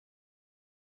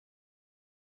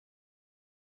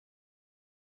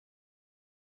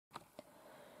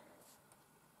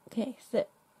Okay, so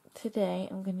today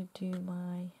I'm going to do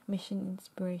my mission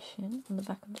inspiration on the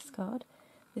back of this card.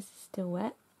 This is still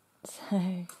wet, so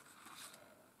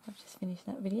I've just finished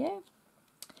that video.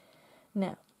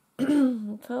 Now,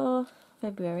 for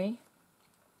February,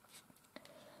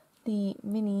 the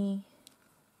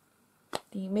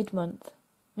mid-month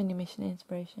mini mission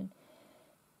inspiration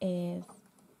is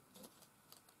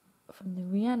from the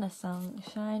Rihanna song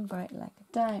Shine Bright Like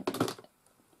a Diamond.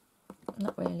 I'm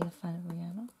not really a fan of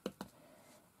Rihanna,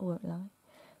 I won't lie,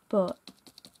 but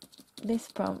this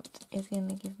prompt is going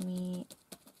to give me,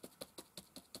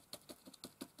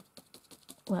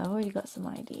 well, I've already got some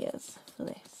ideas for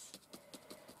this.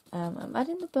 I'm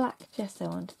adding the black gesso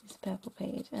onto this purple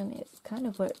page, and it's kind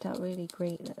of worked out really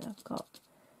great that I've got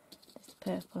this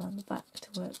purple on the back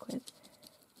to work with,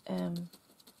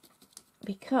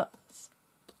 because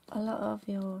a lot of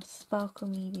your sparkle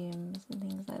mediums and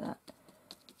things like that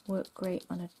work great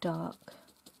on a dark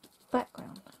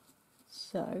background.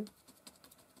 So I'm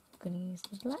going to use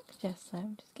the black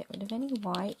gesso, just get rid of any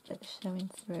white that's showing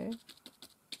through.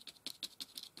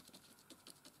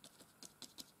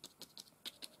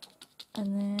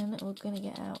 And then we're going to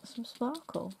get out some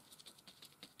sparkle.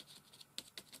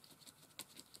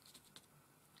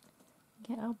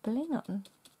 Get our bling on.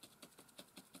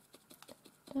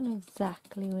 Don't know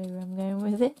exactly where I'm going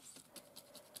with this,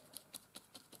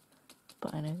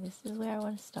 but I know this is where I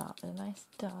want to start, with a nice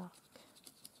dark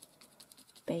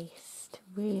base to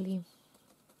really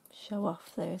show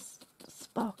off those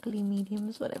sparkly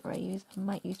mediums, whatever I use. I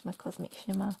might use my Cosmic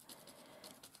Shimmer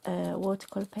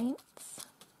watercolour paints.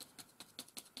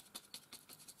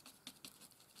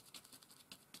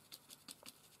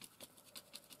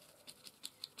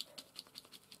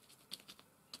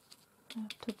 I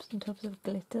have tubs and tubs of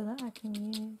glitter that I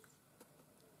can use.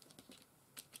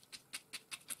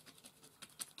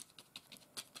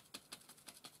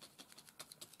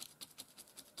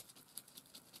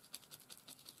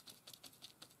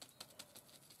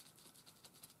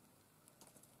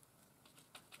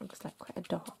 Looks like quite a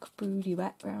dark, broody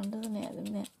background, doesn't it, at the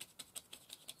minute?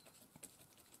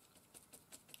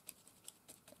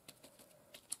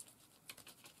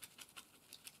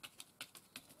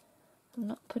 I'm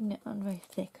not putting it on very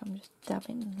thick, I'm just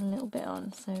dabbing a little bit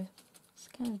on, so it's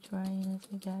kind of drying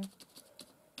as we go.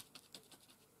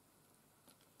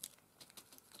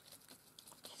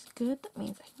 Which is good, that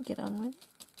means I can get on with it.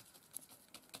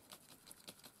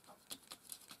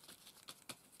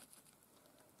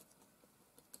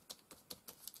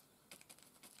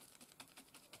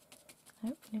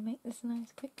 Hopefully make this a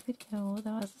nice quick video,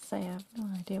 although as I say I have no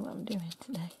idea what I'm doing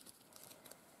today.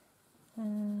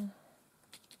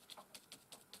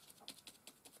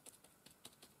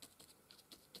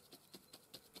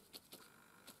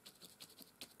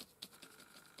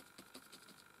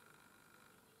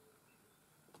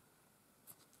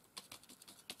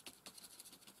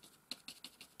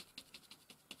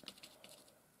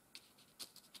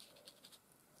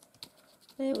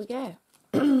 There we go.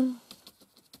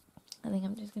 I think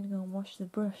I'm just going to go and wash the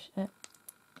brush.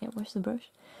 Wash the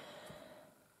brush.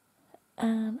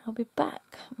 And I'll be back.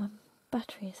 My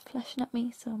battery is flashing at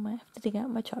me, so I might have to dig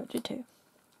out my charger too.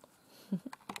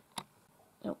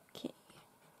 Okay.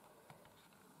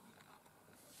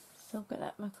 So I've got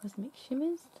out my Cosmic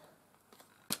Shimmers.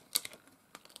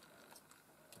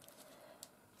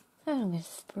 And I'm going to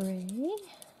spray.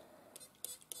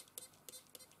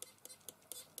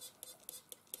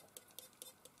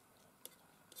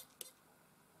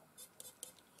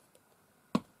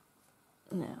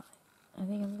 Now, I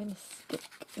think I'm going to stick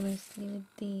mostly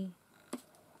with the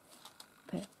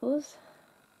purples.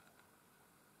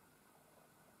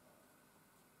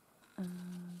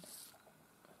 And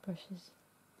the brush is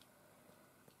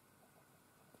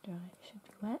dry, it should be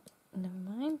wet,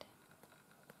 never mind.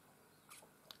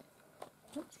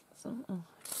 Let's get some, oh,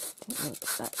 I didn't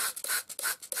notice that.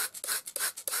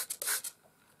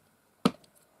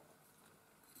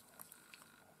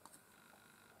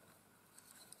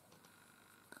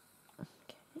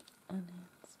 Okay, and then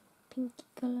some pinky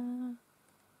colour.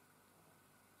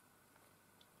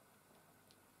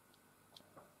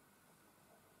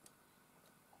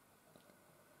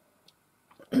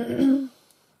 A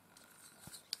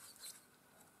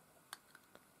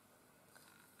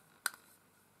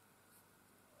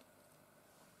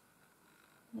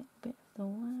little bit of the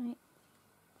white.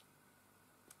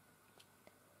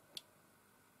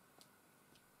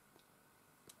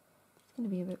 It's going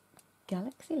to be a bit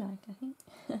galaxy-like, I think.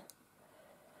 A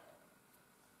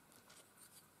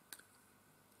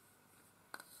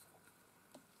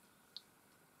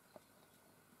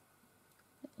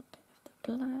little bit of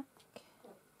the black.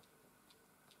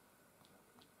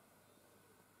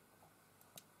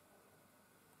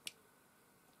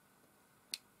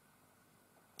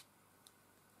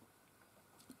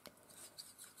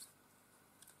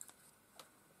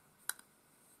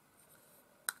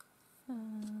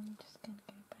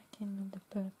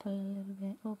 purple a little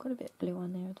bit. Oh, got a bit of blue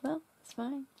on there as well. That's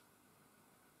fine.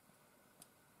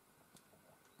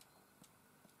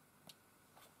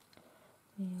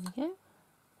 There we go.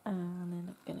 And then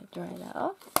I'm going to dry that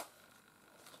off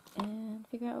and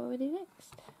figure out what we do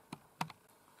next.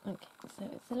 Okay, so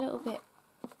it's a little bit...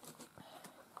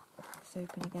 It's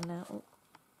open again now.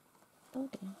 Oh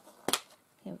dear.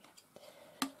 Here we go.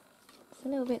 It's a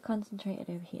little bit concentrated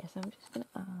over here, so I'm just going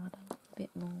to add a little bit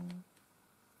more.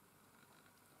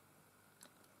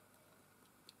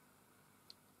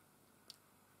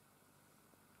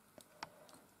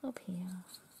 Up here.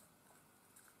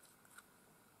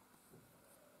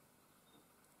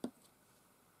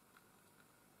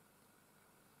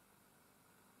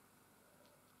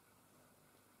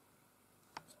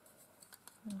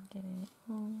 I'm getting it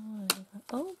all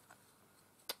over.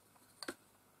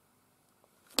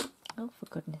 Oh, for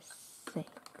goodness sakes.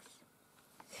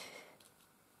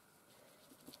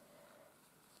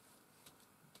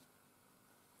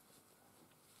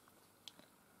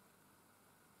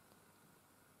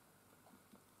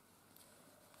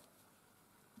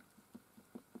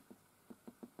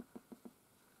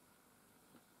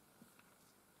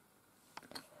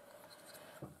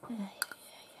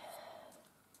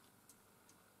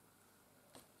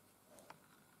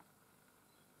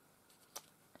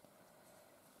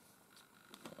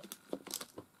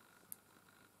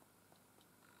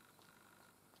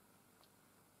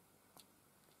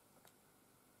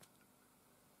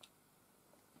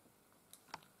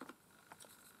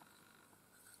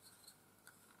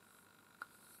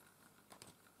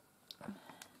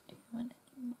 Do you want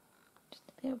any more? Just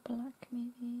a bit of black,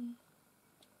 maybe.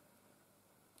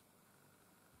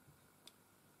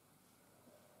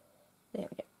 There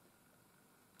we go.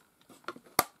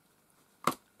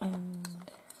 And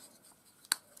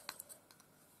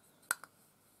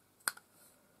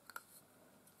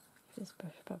this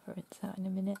brush proper rinse out in a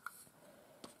minute.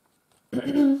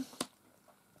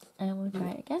 And we'll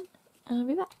try it again, and I'll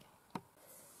be back.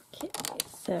 Okay,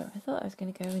 so I thought I was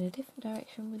going to go in a different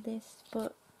direction with this,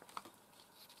 but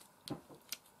I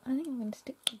think I'm going to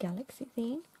stick to Galaxy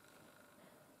theme.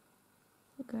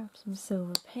 We'll grab some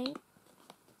silver paint.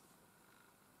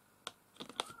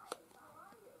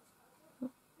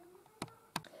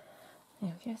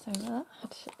 There we go, sorry about that, I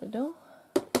had to shut the door.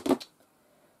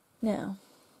 Now,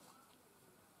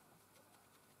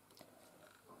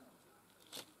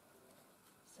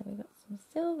 so we've got some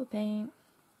silver paint.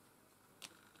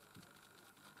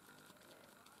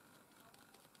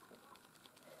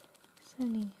 It's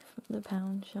only from the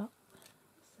pound shop,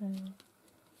 so it's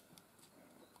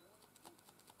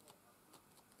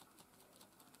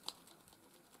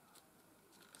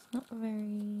not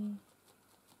very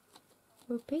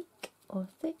opaque or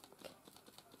thick.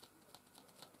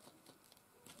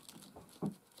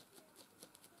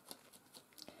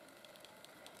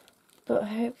 But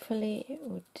hopefully it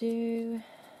will do.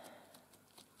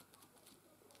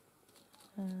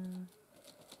 I'm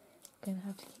going to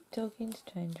have to keep talking to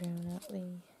try and drown out the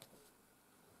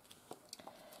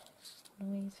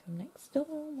noise from next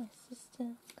door. My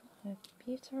sister's got her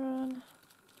computer on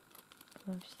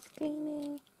while she's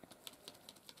cleaning.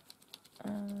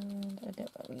 And I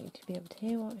don't want you to be able to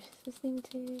hear what she's listening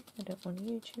to. I don't want a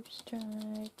YouTube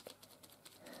strike.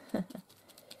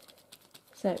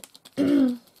 So,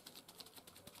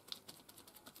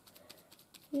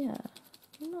 yeah,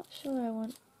 I'm not sure I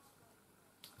want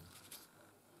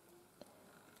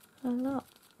a lot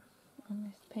on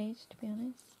this page, to be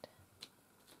honest.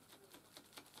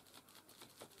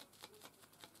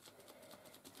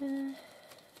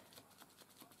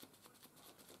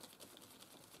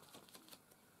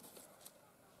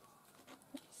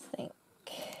 Let's think.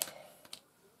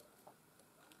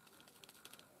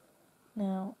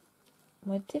 Now,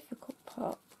 my difficult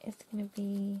part is going to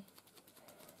be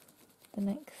the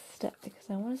next step, because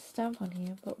I want to stamp on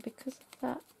here, but because of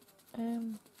that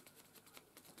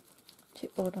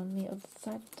chipboard on the other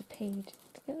side of the page,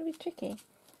 it's going to be tricky.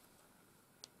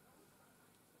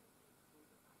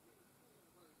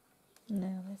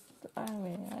 No, I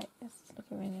really like this. It's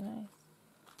looking really nice.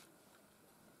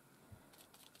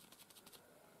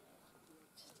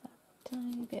 Just add a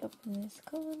tiny bit up in this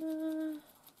corner.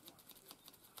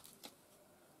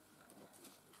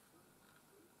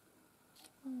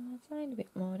 A tiny bit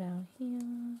more down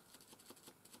here.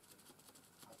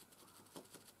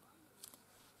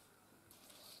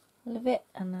 Love it.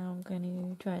 And now I'm going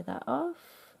to dry that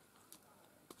off.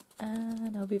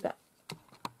 And I'll be back.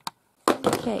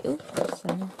 Okay, oops,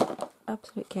 so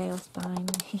absolute chaos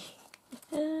behind me.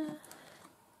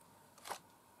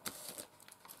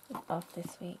 Off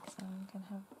this week, so I'm going to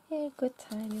have a good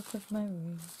tidy up of my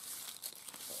room.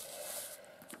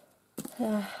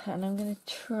 And I'm going to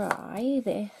try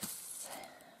this.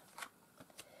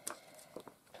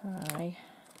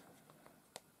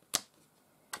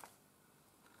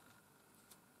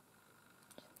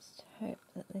 Just hope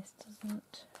that this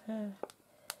doesn't.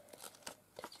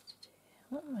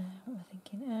 What am I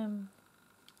thinking?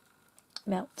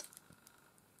 Melt.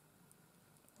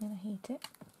 Then I heat it.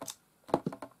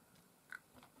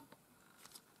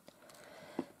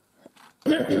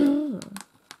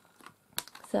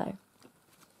 So.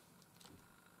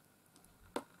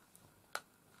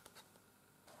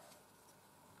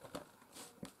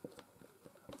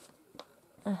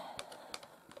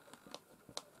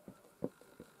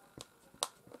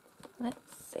 Let's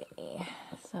see.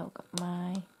 So I've got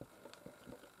my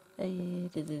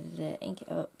Ink It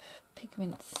Up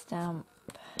pigment stamp.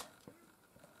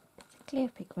 It's a clear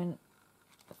pigment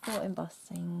for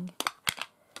embossing.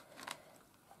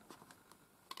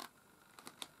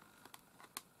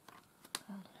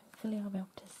 Hopefully I'll be able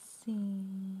to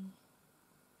see.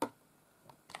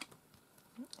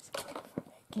 Let's go for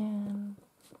it again.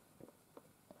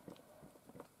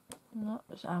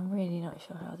 I'm really not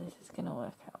sure how this is going to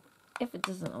work out. If it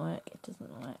doesn't work, it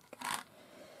doesn't work.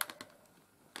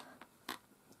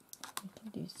 We can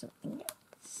do something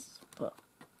else, but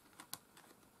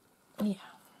yeah.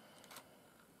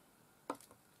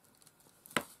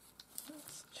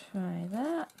 Let's try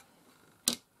that.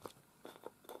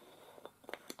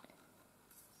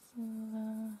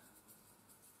 Silver.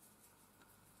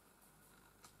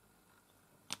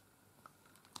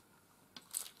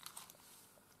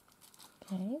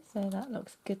 Okay, so that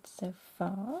looks good so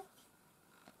far.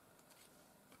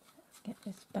 Let's get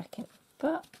this back in the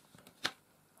butt.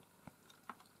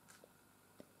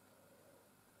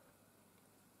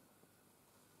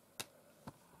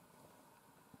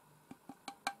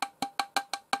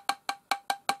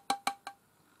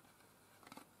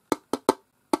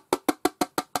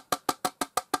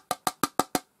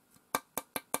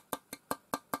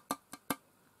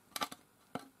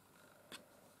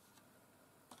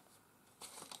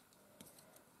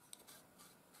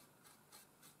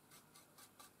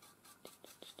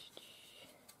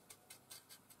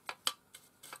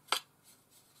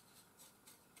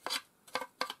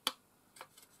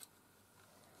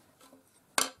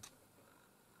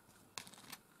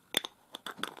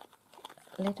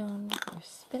 Lid on or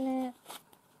spill it.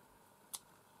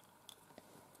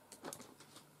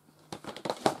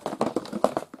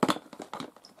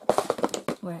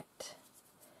 Right.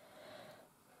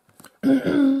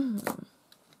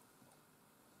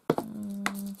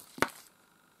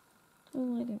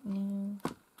 Oh, I don't know.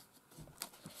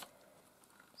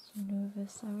 So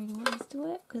nervous. I really want this to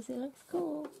work because it looks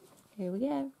cool. Here we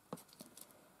go.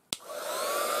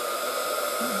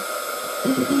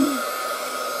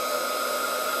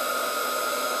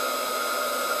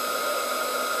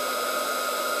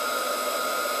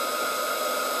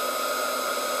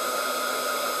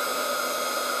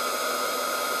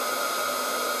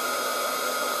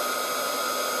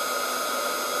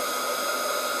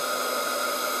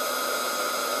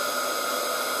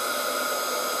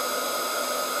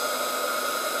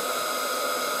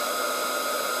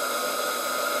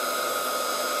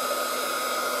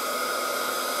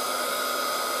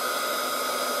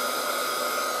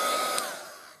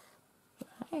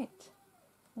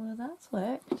 Well, that's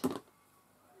worked.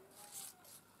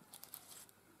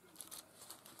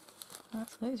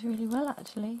 That's worked really well,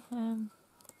 actually.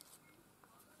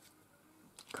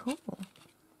 Cool.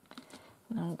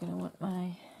 Now I'm going to want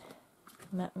my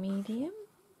matte medium.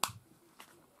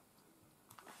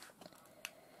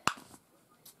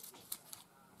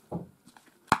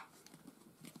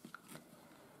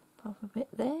 Pop a bit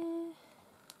there.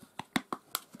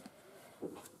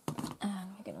 And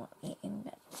we're going to want the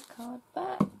index card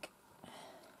back.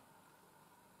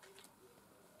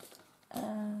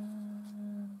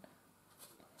 And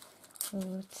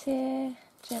we'll tear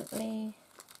gently.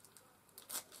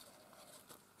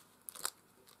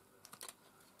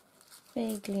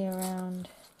 Vaguely around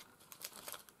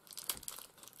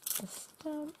the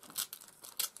stump.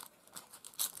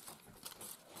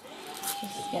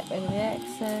 Just get rid of the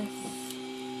excess.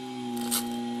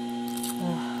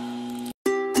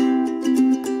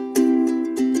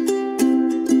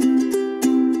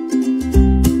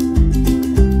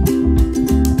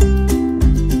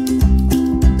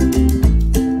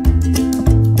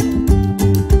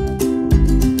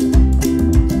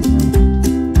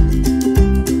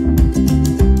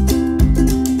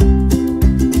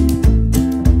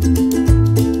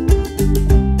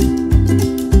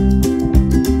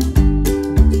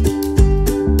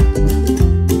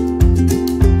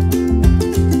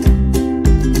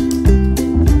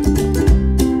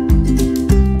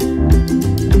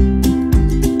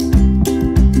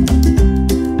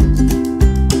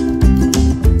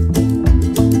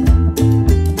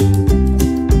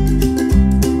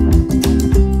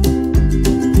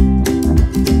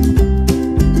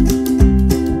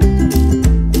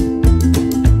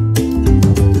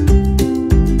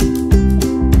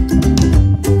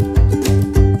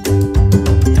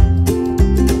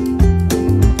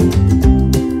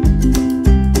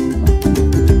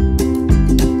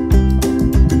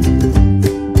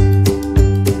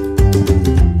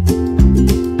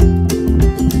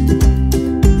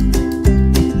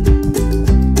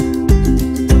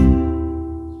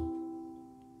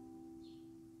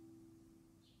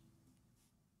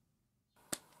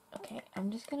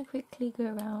 quickly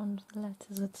go around the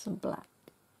letters with some black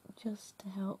just to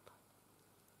help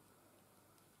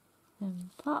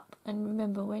them pop. And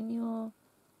remember, when you're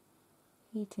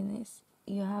heating this,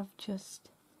 you have just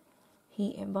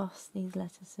heat emboss these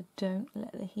letters, so don't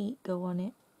let the heat go on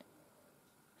it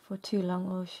for too long,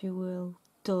 or else you will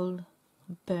dull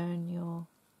and burn your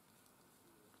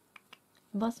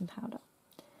embossing powder.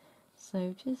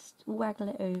 So just waggle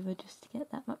it over just to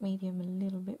get that matte medium a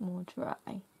little bit more dry,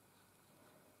 and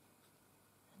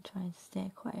try and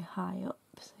stay quite high up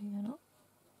so you're not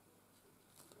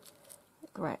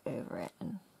like right over it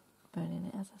and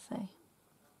burning it, as I say.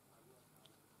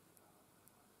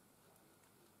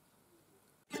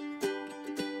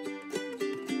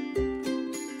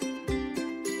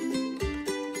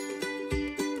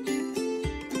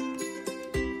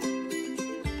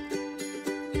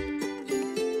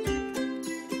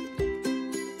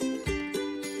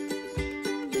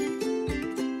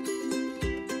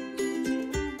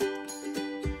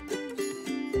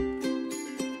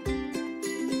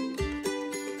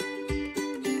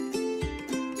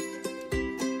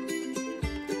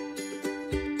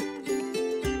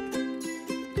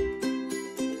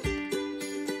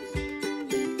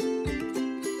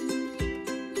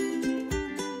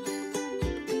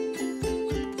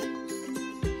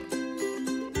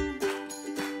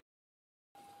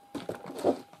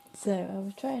 So I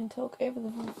will try and talk over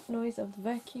the noise of the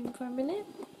vacuum for a minute.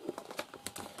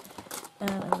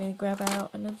 And I'm going to grab out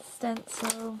another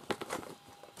stencil.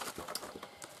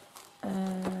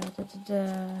 I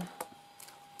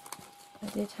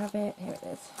did have it, here it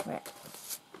is, right.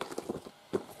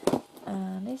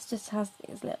 And this just has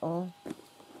these little,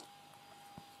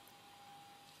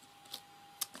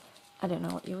 I don't know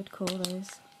what you would call those,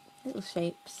 little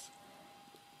shapes.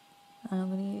 And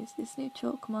I'm going to use this new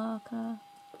chalk marker.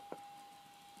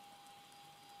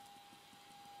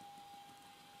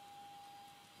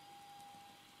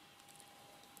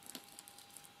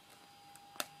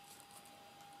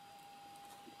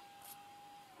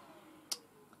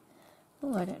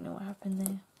 Oh, I don't know what happened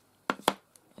there.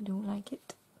 I don't like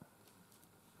it.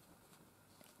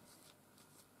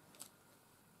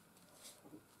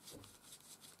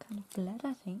 Kind of bled,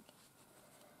 I think.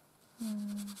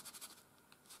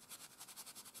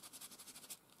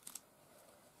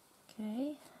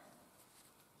 Okay.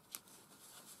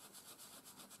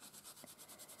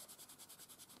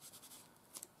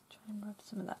 Try and rub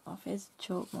some of that off. It's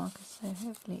chalk marker, so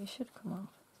hopefully it should come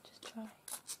off. Let's just try.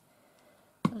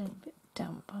 A little bit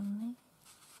damp on me.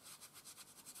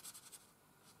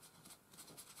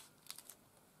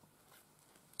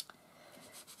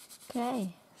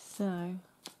 Okay, so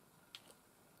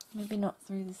maybe not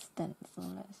through the stencil,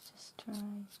 let's just try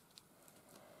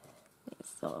these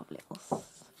sort of little,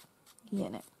 you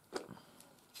know.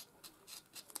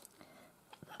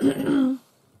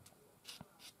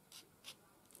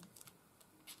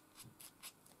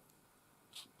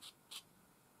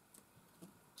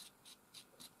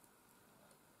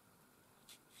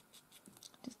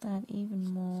 Just add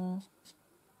even more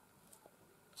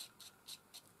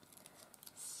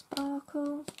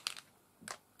sparkle.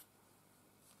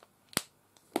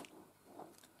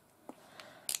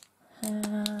 Do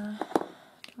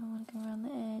I want to go around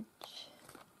the edge?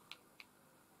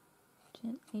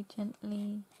 Gently,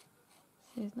 gently,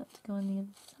 so as not to go on the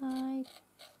other side.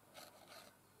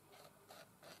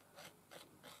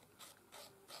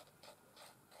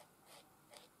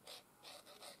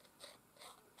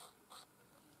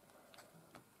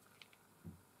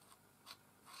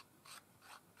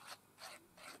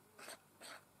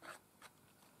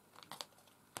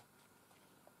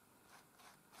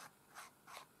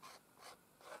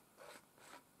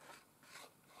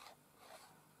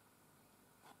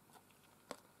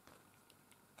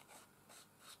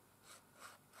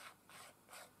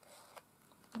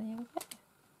 There we go.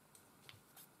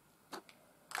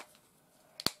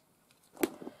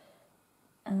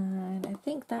 And I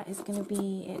think that is going to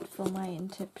be it for my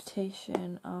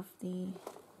interpretation of the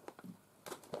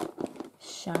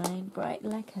Shine Bright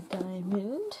Like a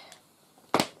Diamond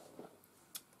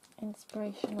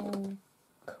inspirational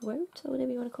quote, or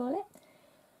whatever you want to call it.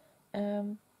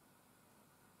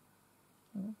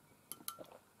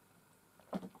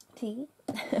 Tea.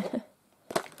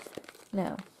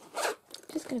 Now,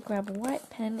 just going to grab a white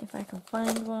pen if I can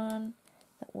find one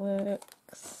that works.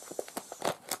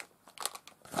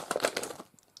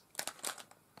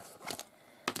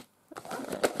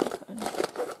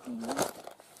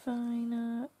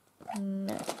 Finer.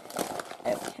 No.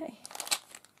 Okay.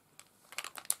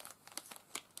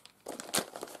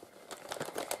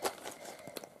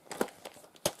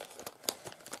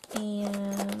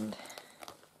 And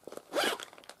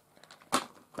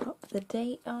the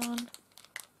date on,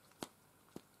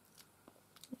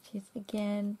 which is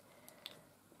again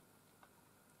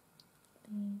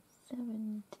the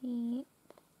 17th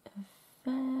of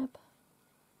Feb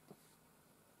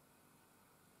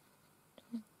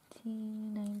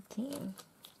 2019,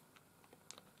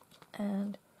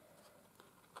 and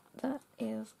that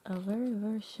is a very,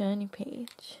 very shiny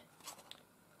page.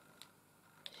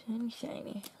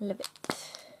 Shiny, love it.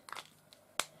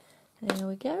 There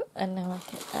we go, and now I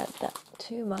can add that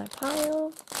to my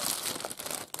pile.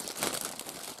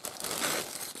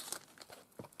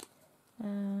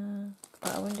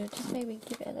 But I wonder, just maybe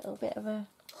give it a little bit of a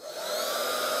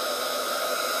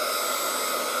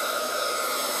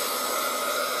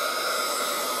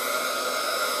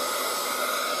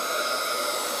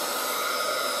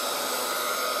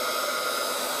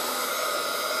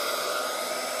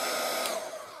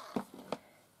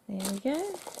there we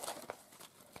go.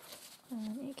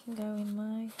 And it can go in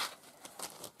my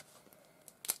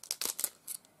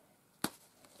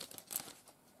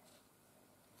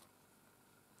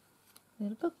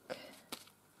little book.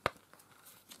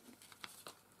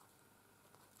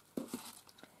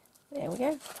 There we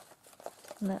go.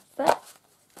 And that's that.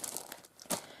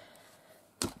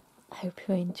 I hope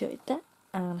you enjoyed that,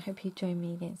 and I hope you join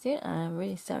me again soon. I'm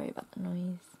really sorry about the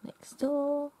noise next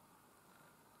door.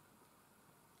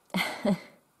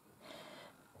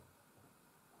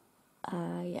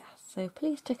 Yeah, so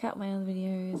please check out my other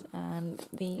videos and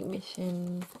the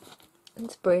Mission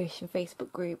Inspiration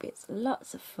Facebook group. It's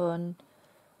lots of fun.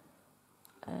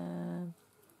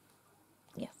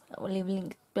 Yes, I will leave a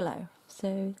link below.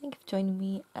 So thank you for joining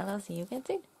me, and I'll see you again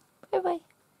soon. Bye bye.